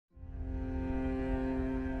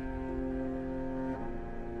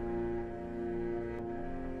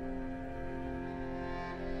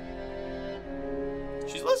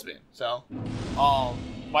she's lesbian. So,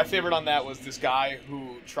 my favorite on that was this guy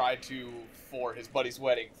who tried to, for his buddy's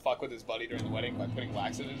wedding, fuck with his buddy during the wedding by putting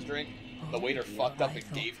laxative in his drink. The waiter fucked up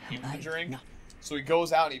and gave him the drink. So he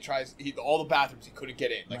goes out and he tries, all the bathrooms he couldn't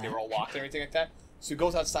get in, like they were all locked and everything like that. So he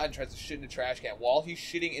goes outside and tries to shit in the trash can. While he's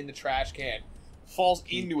shitting in the trash can, falls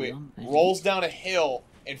into it, rolls down a hill,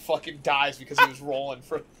 and fucking dies because he was rolling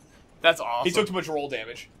for... That's awesome. He took too much roll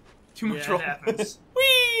damage. Too much roll. Happens.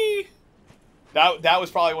 Whee! That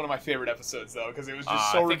was probably one of my favorite episodes, though, because it was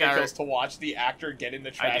just so ridiculous to watch the actor get in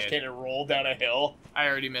the trash can and roll down a hill. I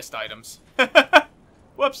already missed items.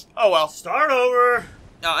 Whoops. Oh, well. Start over.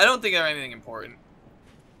 No, I don't think I have anything important.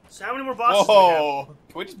 So how many more bosses do we have?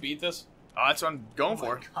 Can we just beat this? Oh, that's what I'm going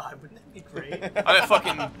for. Oh my god, wouldn't that be great? I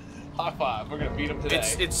fucking... High five. We're going to beat him today.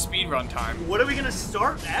 It's speedrun time. What are we gonna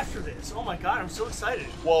start after this? Oh my god, I'm so excited.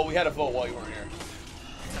 Well, we had a vote while you weren't here.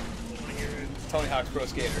 Tony Hawk's Pro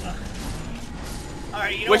Skater.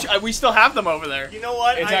 Alright, you know Which, we still have them over there. You know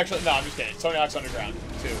what? It's actually... No, I'm just kidding. Tony Hawk's Underground,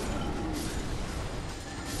 too.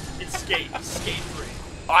 It's Skate 3.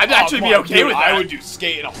 I'd actually be okay with that. I would do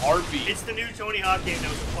Skate in a heartbeat. It's the new Tony Hawk game that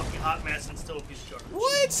was a fucking hot mess and still a piece of garbage.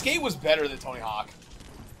 What? Skate was better than Tony Hawk.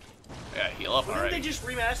 Yeah, heal up Didn't already. they just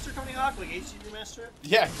remaster Tony Hawk? Like HD remaster it?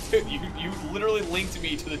 Yeah, dude, you literally linked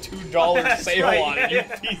me to the $2 sale right, on it.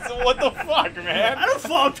 yeah. You piece of what the fuck, man? I don't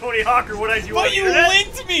follow Tony Hawk or what I do. But you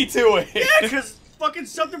linked me to it. Yeah, because fucking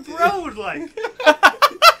something pro would like.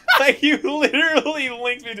 Like, you literally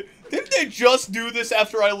linked me to... Didn't they just do this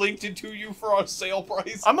after I linked it to you for our sale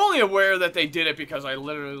price? I'm only aware that they did it because I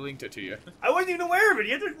literally linked it to you. I wasn't even aware of it.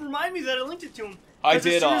 You had to remind me that I linked it to him. I As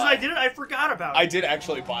did, soon as I did it, I forgot about it. I did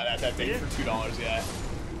actually buy that day for $2, yeah.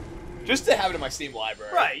 Just to have it in my Steam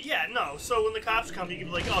library. Right, yeah, no. So when the cops come, you can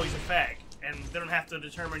be like, oh, he's a fag. And they don't have to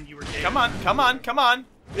determine you were gay. Come on, come on, come on.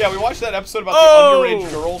 Yeah, we watched that episode about Oh! the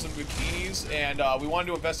underage girls in bikinis, and we wanted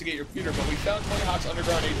to investigate your computer, but we found Tony Hawk's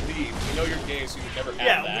Underground HD. We know you're gay, so you would never have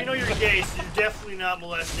that. Yeah, we know you're gay, so you're definitely not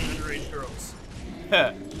molesting underage girls.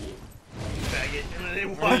 Huh. Faggot. And then they You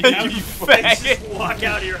walk out, faggot. just walk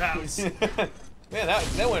out of your house. Man,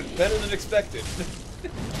 that went better than expected.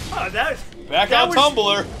 Oh, Back on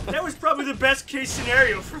Tumblr. That was probably the best case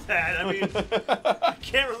scenario for that. I mean, I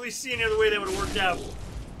can't really see any other way that would have worked out.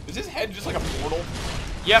 Is his head just like a portal?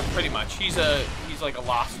 Yep, pretty much. He's like a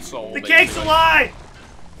lost soul. The basically. cake's a lie!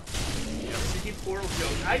 Yeah, see, Portal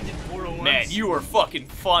joke. I did Portal once. Man, you are fucking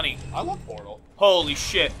funny. I love Portal. Holy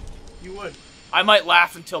shit. You would. I might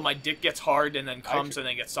laugh until my dick gets hard and then comes and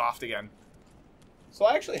then gets soft again. So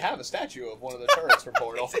I actually have a statue of one of the turrets from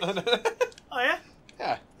Portal. Oh, yeah?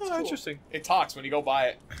 Yeah. Oh, cool. interesting. It talks when you go by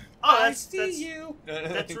it. Oh, I that's see you.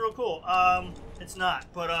 That's real cool. It's not,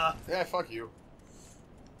 but Yeah, fuck you.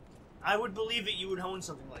 I would believe that you would hone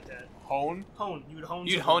something like that. Hone? Hone. You would hone.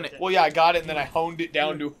 You'd something hone like it. that. Well, yeah, I got it, and then I honed it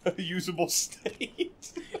down to a usable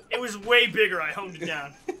state. It was way bigger. I honed it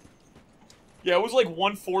down. Yeah, it was like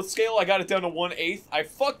 1/4 scale. I got it down to 1/8. I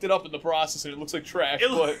fucked it up in the process, and it looks like trash. It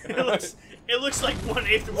looks like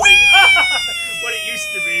 1/8 of what it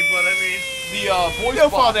used to be. But I mean, the voice No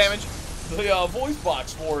box, fall damage. The voice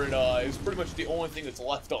box for it is pretty much the only thing that's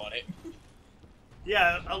left on it.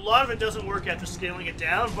 yeah, a lot of it doesn't work after scaling it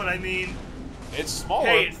down. But I mean, It's smaller.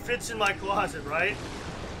 hey, it fits in my closet, right?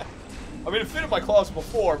 I mean, it fit in my closet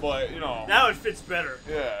before, but, you know. Now it fits better.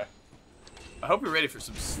 Yeah. I hope you're ready for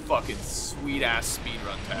some fucking sweet-ass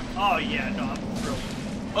speedrun tech. Oh yeah, no, I'm thrilled.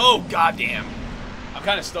 Oh, goddamn. I'm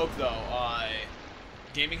kind of stoked, though.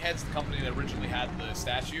 Gaming Heads, the company that originally had the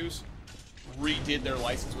statues, redid their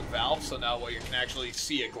license with Valve, so now you can actually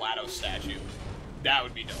see a GLaDOS statue. That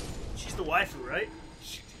would be dope. She's the waifu, right?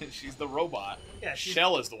 She's the robot. Yeah, she's...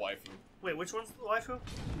 Shell is the waifu. Wait, which one's the waifu?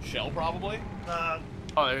 Shell, probably? Oh,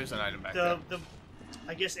 there's an item back there. The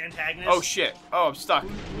I guess antagonist. Oh, shit. Oh, I'm stuck.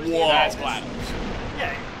 Whoa. That's GLaDOS.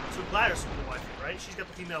 Yeah, so GLaDOS is the waifu, right? She's got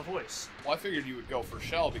the female voice. Well, I figured you would go for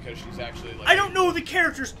Shell because she's actually like... I don't know the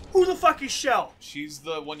characters. Who the fuck is Shell? She's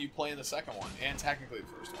the one you play in the second one, and technically the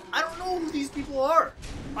first one. I don't know who these people are.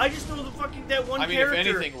 I just know the fucking that one character. If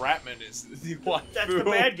anything, Ratman is the waifu. That's the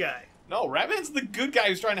bad guy. No, Ratman's the good guy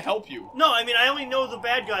who's trying to help you. No, I mean I only know the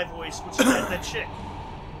bad guy voice, which is that chick.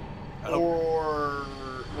 Or...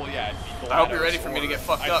 Well, yeah, it'd be GLaDOS, I hope you're ready for me to get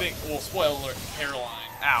fucked up. I think, well, spoiler alert, Caroline.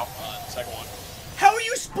 Ow. The second one. How are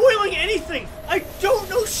you spoiling anything? I don't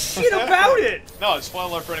know shit about it. No, it's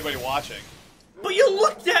spoiler alert for anybody watching. But you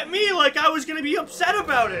looked at me like I was gonna be upset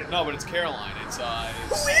about it. No, but it's Caroline. It's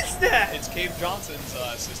Who is that? It's Cave Johnson's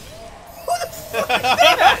assistant. Who the fuck is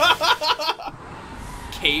that?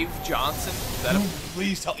 Cave Johnson? Is that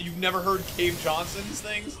Please tell you've never heard Cave Johnson's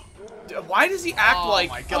things? Why does he act like...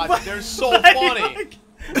 Oh my god, they're so funny.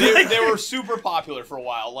 They were super popular for a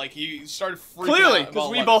while. Like, he started freaking Clearly, out because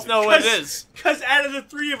about we lemons both and know shit. what it is. Because out of the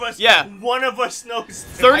three of us, Yeah. one of us knows.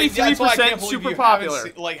 33% super you popular.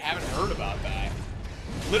 haven't heard about that.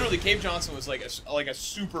 Literally, Cave Johnson was like a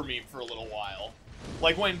super meme for a little while.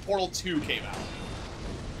 Like when Portal 2 came out.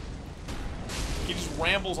 He just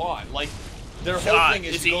rambles on. Like, their whole God, thing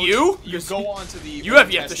is is you it go you? you go onto the You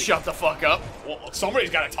have yet to testing- shut the fuck up. Well, somebody's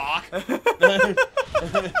got to talk.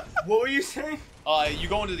 What were you saying? You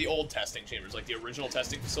go into the old testing chambers, like the original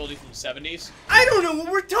testing facility from the 70s, I don't know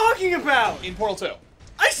what we're talking about. in Portal 2.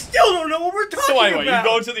 I still don't know what we're talking So anyway, about. you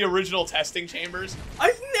go to the original testing chambers.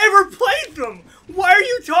 I've never played them. Why are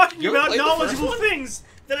you talking You ever about played the first knowledgeable one? things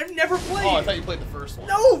that I've never played? Oh, I thought you played the first one.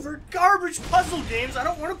 No, they're garbage puzzle games. I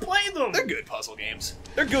don't want to play them. They're good puzzle games.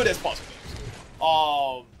 They're good as puzzle games.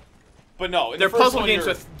 But no, in They're the first puzzle one, games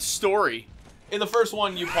you're- with story. In the first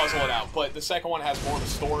one, you puzzle it out, but the second one has more of a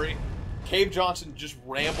story. Cave Johnson just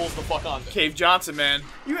rambles the fuck on. Cave Johnson, man.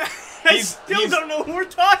 I He's- still he's- don't know what we're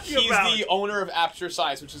talking He's about. the owner of Aperture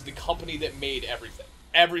Science, which is the company that made everything.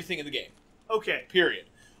 Everything in the game. Okay, Period.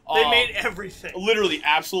 they made everything. Literally,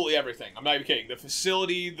 absolutely everything. I'm not even kidding. The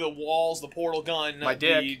facility, the walls, the portal gun, My the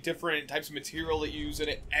dick. different types of material that you use in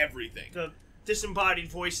it, everything. The disembodied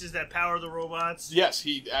voices that power the robots. Yes,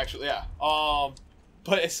 he actually, yeah.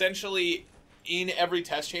 But essentially, in every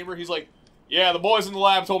test chamber, he's like, yeah, the boys in the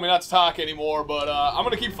lab told me not to talk anymore, but I'm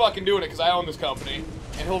gonna keep fucking doing it because I own this company.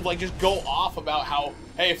 And he'll like just go off about how,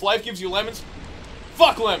 hey, if life gives you lemons,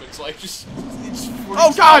 fuck lemons. Like just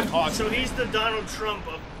Oh, God! So he's the Donald Trump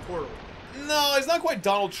of Portal. No, he's not quite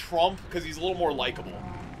Donald Trump because he's a little more likable.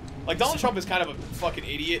 Like Donald Trump is kind of a fucking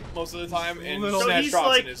idiot most of the time, and Little- So Snatch he's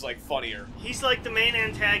Bronson like- is like funnier. He's like the main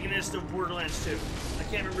antagonist of Borderlands 2. I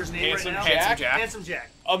can't remember his name Handsome right now. Jack? Jack. Handsome Jack.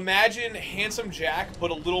 Imagine Handsome Jack,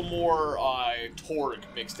 but a little more Torg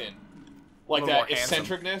mixed in, like A little that more handsome.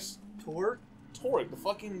 eccentricness. Torg? Torg, the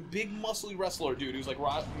fucking big muscly wrestler dude who's like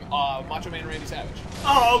Macho Man Randy Savage.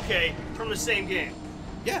 Oh, okay. From the same game.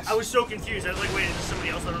 Yes. I was so confused. I was like, wait, is this somebody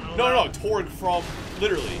else I don't know No, about? Torg from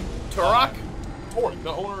literally Turok? Torg,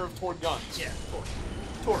 the owner of Torg Guns. Yeah, Torg.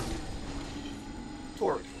 Torg.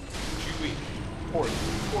 Torg. Chewie. Torg.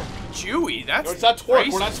 Torg. Chewy, that's No, it's not Torg.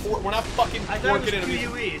 racist. We're not fucking I thought it was torquing enemies.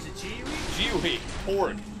 GUE. Is it GUE? Chewie.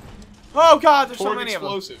 Torg. Oh god, there's so Torg many of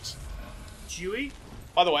them. explosives. GUE?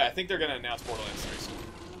 By the way, I think they're gonna announce Borderlands 3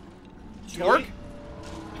 soon. Torg?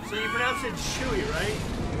 So you pronounce it Chewy, right?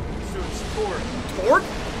 So it's Torg. Torg?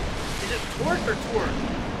 Is it Torg or Torg?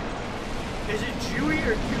 Is it Chewy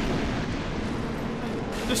or Chewy?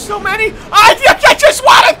 There's so many. I just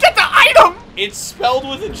want to get the item. It's spelled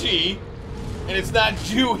with a G, and it's not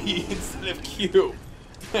Jewy instead of Q.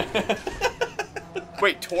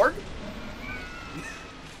 Wait, Torg?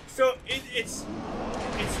 So it's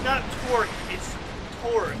not Torg, it's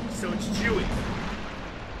Torg, so it's Chewy.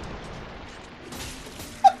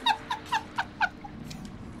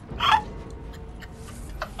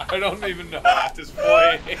 I don't even know at this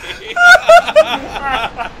point.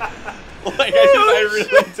 Like, I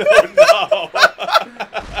really don't know.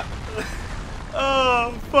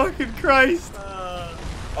 Oh, fucking Christ.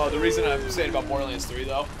 Oh, the reason I'm saying about Borderlands 3,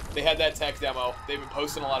 though, they had that tech demo. They've been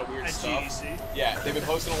posting a lot of weird At stuff. GEC? Yeah, they've been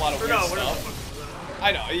posting a lot of Or weird no, whatever the stuff. fuck it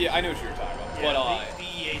I know, yeah, I know what you were talking about. was. But,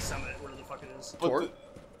 Yeah, the EA Summit, whatever the fuck it is. but Torg?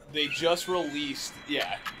 they just released,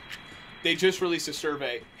 yeah. They just released a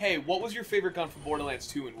survey. Hey, what was your favorite gun from Borderlands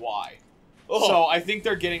 2 and why? Oh. So I think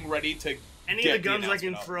they're getting ready to Any get of the guns I can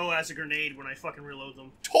announcement out. throw as a grenade when I fucking reload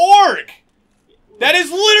them. Torg! That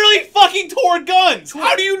is literally fucking Torg guns!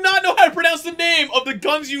 How do you not know how to pronounce the name of the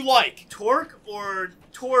guns you like? Torg or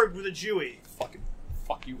Torg with a Chewy? Fucking,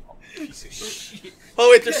 fuck you, piece of shit.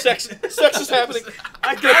 Oh wait, there's sex. Sex is happening.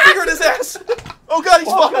 I Get a finger in his ass. Oh god, he's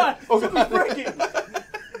Oh fucking. god! Something's breaking!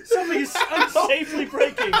 Something is unsafely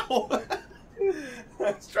breaking!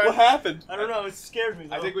 What happened? I don't know, it scared me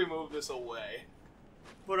though. I think we moved this away.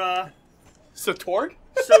 But So Torg?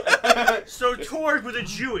 so Torg with a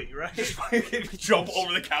Chewy, right? Jump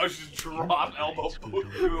over the couch and drop elbow both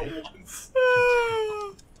of you at once.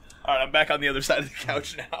 Alright, I'm back on the other side of the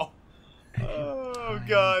couch now. Oh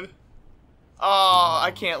god. Oh,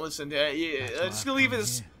 I can't listen to it. Yeah, just gonna leave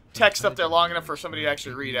his text up there long enough for somebody to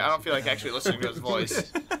actually read it. I don't feel like actually listening to his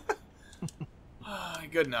voice.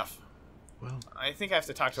 Good enough. Well, I think I have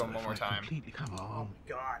to talk to him one more time. Come Oh on.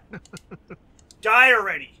 my god. Die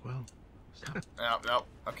already! Well, stop. No.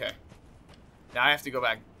 Okay. Now I have to go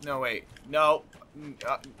back. No, wait. No.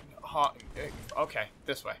 Okay,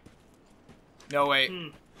 this way. No, wait.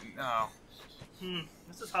 No.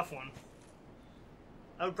 That's a tough one.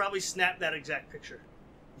 I would probably snap that exact picture.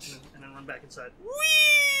 and then run back inside.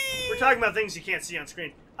 Whee! We're talking about things you can't see on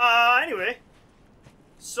screen. Anyway.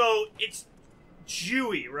 So, it's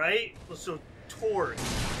Dewey, right? So, Tord.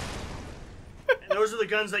 And those are the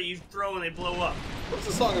guns that you throw and they blow up. What's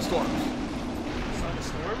the Song of Storms? Song of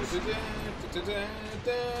Storms? You're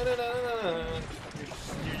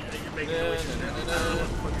making noises now. I don't know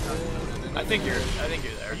what the fuck you're talking about. I think you're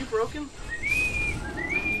there. Are you broken?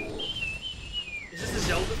 Is this the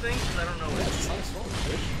Zelda thing? Because I don't know it. Song of Storms,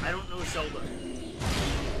 bitch. I don't know Zelda.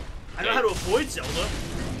 I know how to avoid Zelda.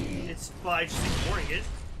 It's by just ignoring it.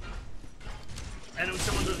 And when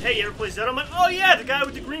someone goes, hey, you ever play Zelda? I'm like, oh yeah, the guy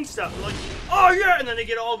with the green stuff. They're like, oh yeah, and then they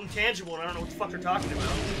get all intangible and I don't know what the fuck they're talking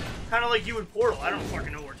about. Kind of like you in Portal. I don't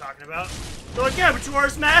fucking know what we're talking about. They're like, yeah, but you wear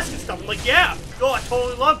his mask and stuff. I'm like, yeah. Oh, I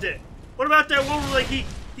totally loved it. What about that one where like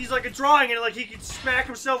he's like a drawing and like he could smack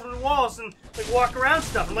himself in the walls and like walk around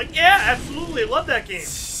stuff? I'm like, yeah, absolutely, I love that game. It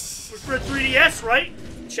was for 3DS, right?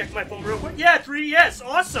 Check my phone real quick. Yeah, 3DS,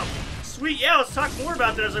 awesome. Sweet, yeah, let's talk more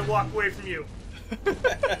about that as I walk away from you.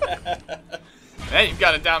 Man, you've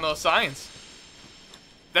got to download science.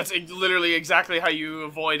 That's literally exactly how you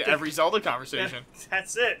avoid every Zelda conversation.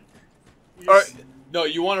 That's it. Or, no,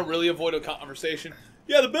 you want to really avoid a conversation?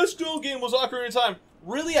 Yeah, the best Zelda game was Ocarina of Time.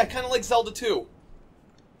 Really? I kind of like Zelda 2.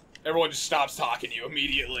 Everyone just stops talking to you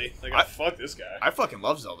immediately. Like, oh, fuck this guy. I fucking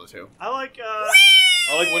love Zelda 2. I like,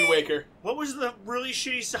 I like Wind Waker. What was the really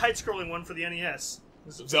shitty side-scrolling one for the NES?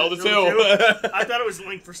 Zelda 2. I thought it was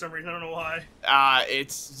Link for some reason. I don't know why.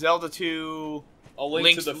 It's Zelda 2... A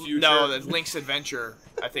Link to the Future. No, that's Link's Adventure.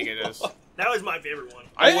 I think it is. That was my favorite one.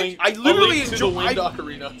 I literally enjoyed Wind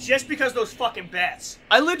Ocarina. Just because those fucking bats.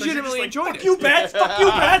 I legitimately like, enjoyed fuck it. You bats! Fuck you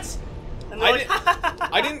bats! And they're like,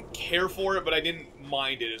 I didn't care for it, but I didn't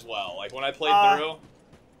mind it as well. Like when I played through.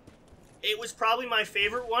 It was probably my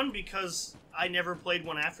favorite one because I never played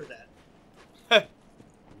one after that.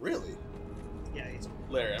 Really? Yeah, it's...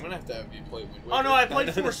 Larry, I'm gonna have you play Wind Waker. Oh no, I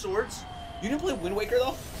played Four Swords. You didn't play Wind Waker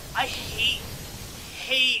though? I hate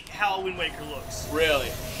how Wind Waker looks. Really?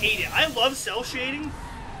 Hate it. I love cell shading.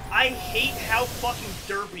 I hate how fucking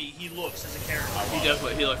derpy he looks as a character. He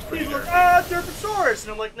looks pretty He's derpy. like, Derposaurus!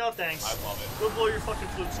 And I'm like, no thanks. I love it. Go blow your fucking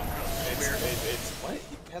flute somewhere else. It's what?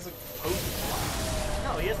 He has a poser.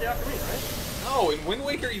 No, he has the ocarina, right? No, in Wind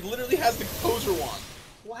Waker he literally has the poser wand.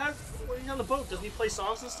 Well, when he's on the boat, doesn't he play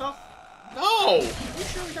songs and stuff? No! Are you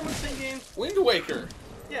sure we're talking about the same game? Wind Waker.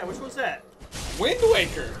 Yeah, which one's that? Wind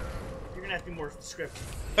Waker. You're gonna have to be more descriptive.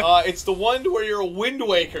 It's the one where you're a Wind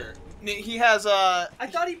Waker. He has a... I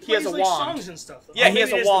thought he plays has a like wand. songs and stuff. Yeah, Oh, he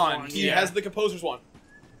has maybe a it is the wand. He has the composer's wand.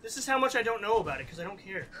 This is how much I don't know about it, because I don't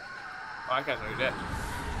care. Oh, I gotta know that.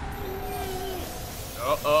 You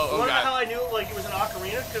wanna know how God. I knew like it was an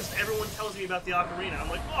ocarina? Because everyone tells me about the ocarina. I'm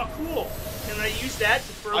like, oh, cool. Can I use that to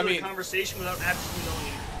further the conversation without absolutely knowing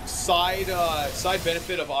anything? Side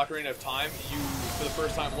benefit of Ocarina of Time, you for the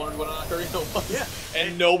first time learned what an ocarina was. Yeah.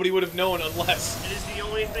 And nobody would have known unless. It is the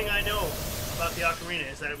only thing I know about the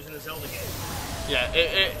ocarina is that it was in a Zelda game. Yeah,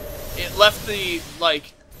 it left the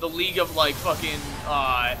league of like fucking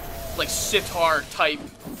like sitar type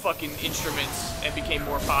fucking instruments and became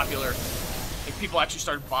more popular. Like people actually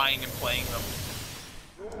started buying and playing them.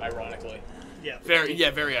 Ironically. Yeah. Very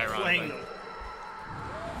ironically. Playing them.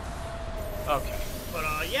 Okay. But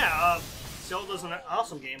Zelda's an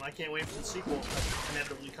awesome game. I can't wait for the sequel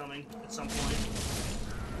inevitably coming at some point.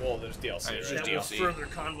 Well, there's DLC, right? There's That DLC. will further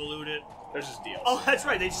convolute it. There's just DLC. Oh, that's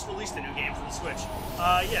right. They just released a new game for the Switch.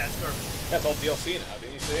 Yeah, it's garbage. That's all DLC now,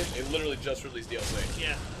 didn't you say it? It literally just released DLC.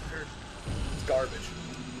 Yeah, I heard. It's garbage.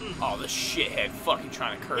 Oh, the shithead fucking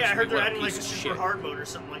trying to curse Yeah, I heard me. they're What a adding like a piece of super shit. hard mode or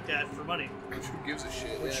something like that for money, Which who gives a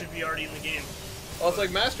shit? which should be already in the game. Well, it's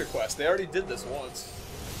like Master Quest. They already did this once.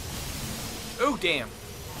 Oh, damn.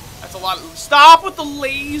 That's a lot of... Stop with the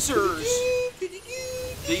lasers!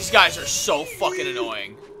 These guys are so fucking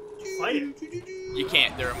annoying. Fight it. You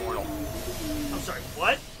can't. They're immortal. I'm sorry,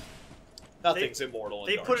 what? Nothing's immortal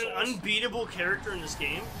in They Dark put an Souls. unbeatable character in this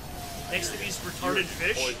game next to these retarded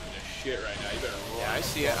fish. Poison as shit right now. You better run. Yeah, I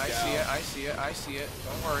see it. I see it.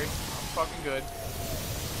 Don't worry. I'm fucking good.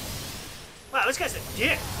 Wow, this guy's a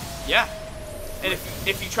dick. Yeah. And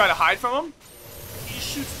if you try to hide from him, He just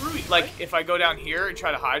shoots through you. like right? if I go down here and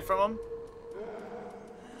try to hide from him,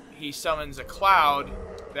 he summons a cloud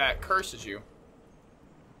that curses you.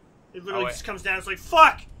 It literally Oh, wait. just comes down. It's like,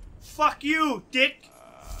 fuck! Fuck you, dick!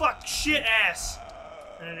 Fuck shit ass!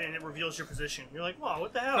 And it reveals your position. You're like, whoa,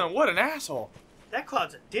 what the hell? Oh, what an asshole. That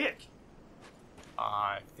cloud's a dick.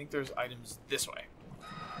 I think there's items this way.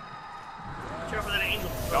 Watch out for that angel.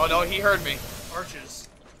 Oh no, he heard me. Arches.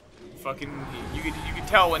 Fucking, you can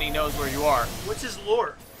tell when he knows where you are. What's his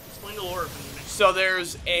lore? Explain the lore of him. So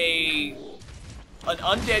there's an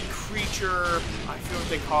undead creature, I forget what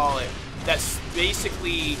they call it, that's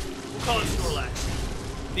basically... We'll call it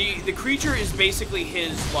Snorlax. The creature is basically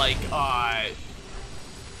his, like,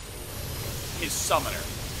 his summoner.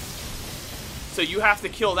 So you have to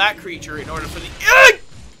kill that creature in order for the...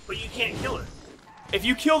 But you can't kill it. If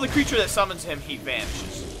you kill the creature that summons him, he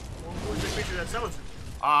vanishes. Well, who's the creature that summons him?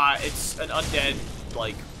 It's an undead,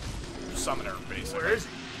 like, summoner, basically. Where is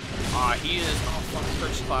he? He is... Oh, fuck,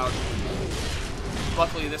 Curse Cloud.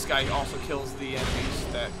 Luckily, this guy also kills the enemies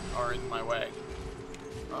that are in my way.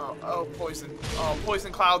 Oh, poison. Oh,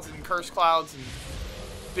 poison clouds and curse clouds and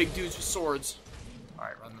big dudes with swords.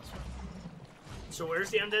 Alright, run this way. So where's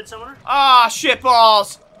the undead summoner? Ah, shit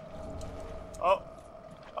balls! Oh,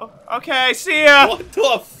 okay, see ya! What the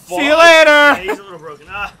fuck? See you later! Yeah, he's a little broken.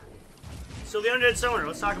 So the undead summoner,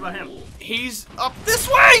 let's talk about him. He's up this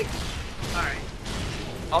way! Alright.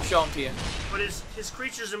 I'll show him to you. But his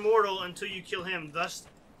creature's immortal until you kill him, thus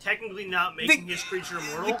technically not making his creature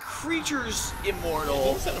immortal. The creature's What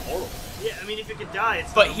immortal, was that immortal? Yeah, I mean, if it could die,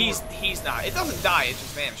 it's but not he's immortal. not. It doesn't die, it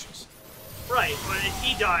just vanishes. Right, but if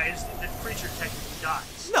he dies, the creature technically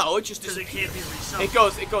dies. No, it just Because it disappears. can't be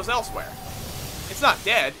resummoned. It goes elsewhere. It's not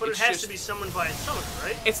dead. But it it's has just, to be summoned by its summoner,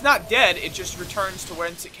 right? It's not dead, it just returns to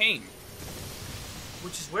whence it came.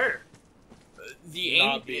 Which is where? The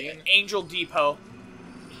Not being. Angel Depot.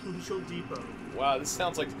 Angel Depot. Wow, this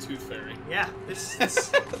sounds like the Tooth Fairy. Yeah, this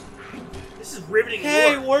is riveting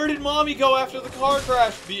Hey, lore. where did Mommy go after the car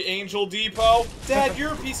crash? The Angel Depot. Dad,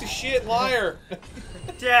 you're a piece of shit liar.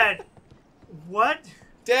 Dad, what?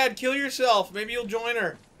 Dad, kill yourself. Maybe you'll join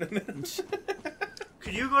her.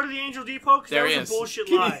 Could you go to the Angel Depot? Because There that he was is. a bullshit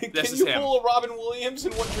Can lie. you, This can is you him. pull a Robin Williams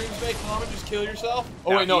in What Dreams May Come and just kill yourself?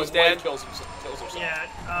 Oh No, wait, no, he's his dead. wife kills herself.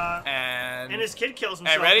 Yeah, And and his kid kills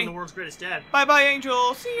himself ready? in The World's Greatest Dad. bye bye,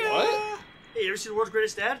 Angel. See ya. What? Hey, you ever see The World's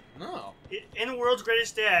Greatest Dad? No. In The World's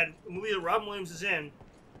Greatest Dad, a movie that Robin Williams is in,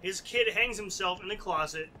 his kid hangs himself in the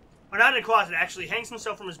closet. Or not in a closet, actually. Hangs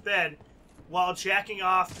himself from his bed while jacking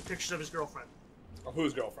off to pictures of his girlfriend. Oh,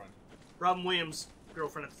 whose girlfriend? Robin Williams'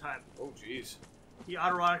 girlfriend at the time. Oh, jeez. He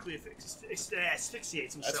autoerotically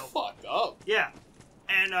asphyxiates That's himself. fucked up. Yeah.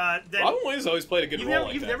 And then... Robin Williams always played a good role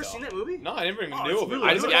like You've that, never though. seen that movie? No, I never even Oh, knew it's of it. really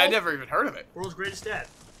I good. didn't I never even heard of it. World's Greatest Dad.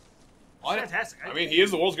 I- Fantastic. I mean, he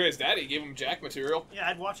is the world's greatest daddy. He gave him Jack material. Yeah,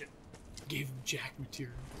 I'd watch it. Gave him Jack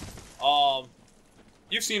material.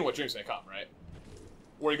 You've seen What Dreams May Come, right?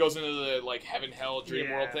 Where he goes into the like heaven, hell, dream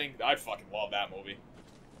Yeah. world thing. I fucking love that movie.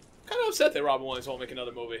 Kind of upset that Robin Williams won't make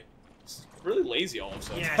another movie. It's really lazy all of a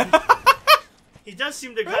sudden. Yeah. He does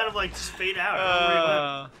seem to kind of like just fade out. I don't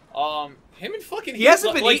know where he went. Him and fucking He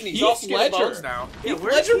hasn't been like, eating. He's Heath all skin and Ledger. bones now. Yeah, Heath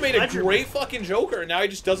where's Ledger Heath made Ledger? a great fucking Joker, and now he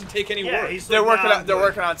just doesn't take any Yeah, work. he's They're like, working nah, on. They're I'm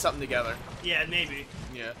working on something together. good. Yeah, maybe.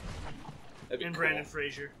 Yeah. That'd be And cool. Brandon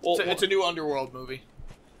Fraser. Well, It's a new Underworld movie.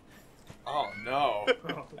 oh no,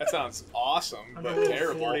 that sounds awesome but Underworld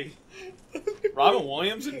terrible. 40. Robin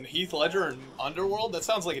Williams and Heath Ledger in Underworld? That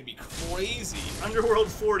sounds like it'd be crazy. Underworld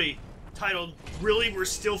 40, titled "Really, We're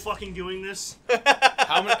Still Fucking Doing This"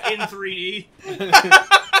 How many? in 3D.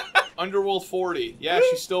 Underworld 40. Yeah,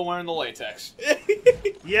 she's still wearing the latex.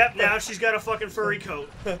 Yep, now she's got a fucking furry coat.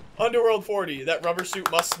 Underworld 40. That rubber suit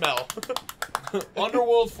must smell.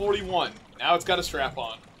 Underworld 41. Now it's got a strap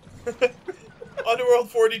on. Underworld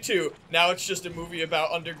 42. Now it's just a movie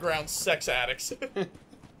about underground sex addicts. like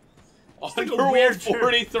a Underworld weird term.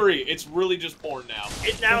 43. It's really just porn now.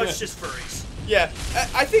 Now it's just furries. Yeah,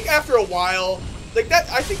 I think after a while, like that,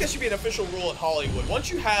 I think that should be an official rule in Hollywood. Once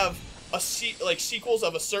you have sequels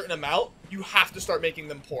of a certain amount, you have to start making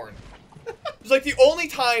them porn. It's like the only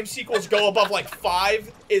time sequels go above like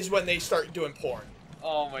 5 is when they start doing porn.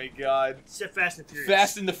 Oh my god. Except Fast and Furious.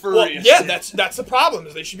 Fast and the Well, Furious. yeah, that's the problem.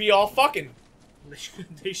 Is they should be all fucking.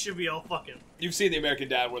 They should be all fucking. You've seen the American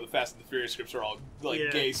Dad where the Fast and the Furious scripts are all like Yeah.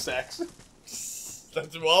 gay sex.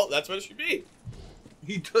 That's what it should be.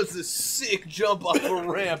 He does this sick jump off a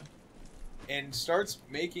ramp and starts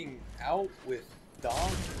making out with Dom.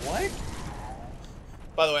 What?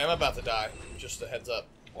 By the way, I'm about to die. Just a heads up.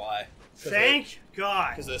 Why? Thank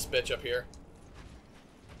God. Because of this bitch up here.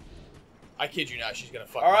 I kid you not, she's gonna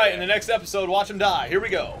fuck. All right, my in the ass. next episode, watch him die. Here we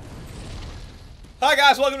go. Hi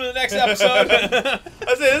guys, welcome to the next episode.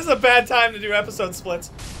 I say this is a bad time to do episode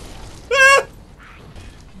splits. Ah!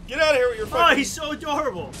 Get out of here with your Oh, fucking. he's so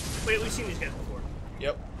adorable. Wait, we've seen these guys before.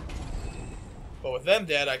 Yep. But with them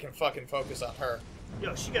dead, I can fucking focus on her.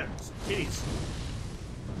 Yo, she got some titties.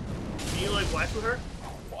 Can you like wife with her?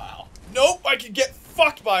 Wow. Nope, I can get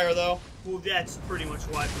fucked by her though. Well, that's pretty much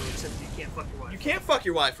waifu, except you can't fuck your wife. You can't fuck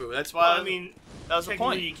your waifu. That's Well, why. I mean, that was the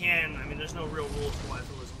technically point. you can. I mean, there's no real rules for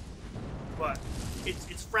waifuism. but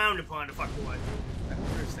it's frowned upon to fuck the wife. I don't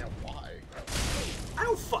understand why. I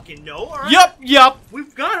don't fucking know. All right? Yup.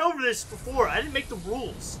 We've gone over this before. I didn't make the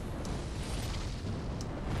rules.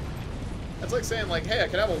 That's like saying, like, hey, I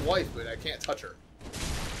can have a wife, but I can't touch her.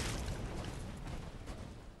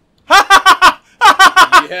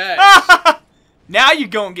 Yes. Now you're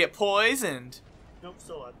gonna get poisoned. Nope,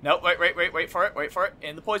 still alive. Nope, wait for it.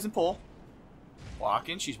 In the poison pool.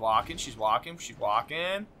 Walking, she's walking.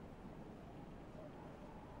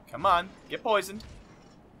 Come on, get poisoned.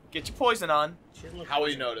 Get your poison on. She doesn't look How will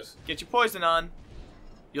you poisoned. notice? Get your poison on.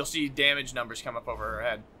 You'll see damage numbers come up over her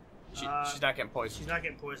head. She's not getting poisoned. She's not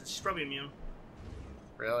getting poisoned. She's probably immune.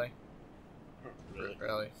 Really?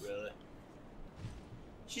 Really?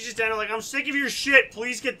 She's just down there like, I'm sick of your shit.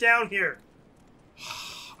 Please get down here.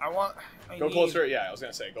 Go closer. Yeah, I was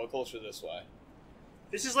gonna say, go closer this way.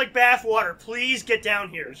 This is like bath water. Please get down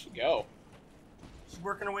here. Where'd she go? She's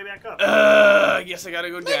working her way back up. I guess I gotta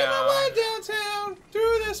go down. downtown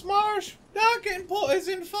through this marsh. Not getting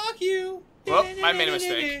poisoned. Fuck you. Well, I made a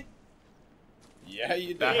mistake. Yeah, you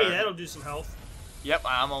did. That Hey, hurt. that'll do some health. Yep,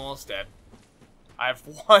 I'm almost dead. I have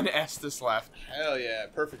one Estus left. Hell yeah,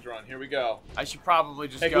 perfect run. Here we go. I should probably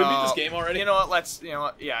just Hey, go. can we beat this game already? You know what?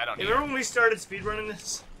 Yeah, I don't need her. Remember when we started speedrunning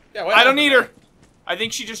this? Yeah, what I don't happened need there? her. I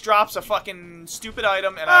think she just drops a fucking stupid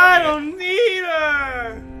item, and I I don't need it. don't need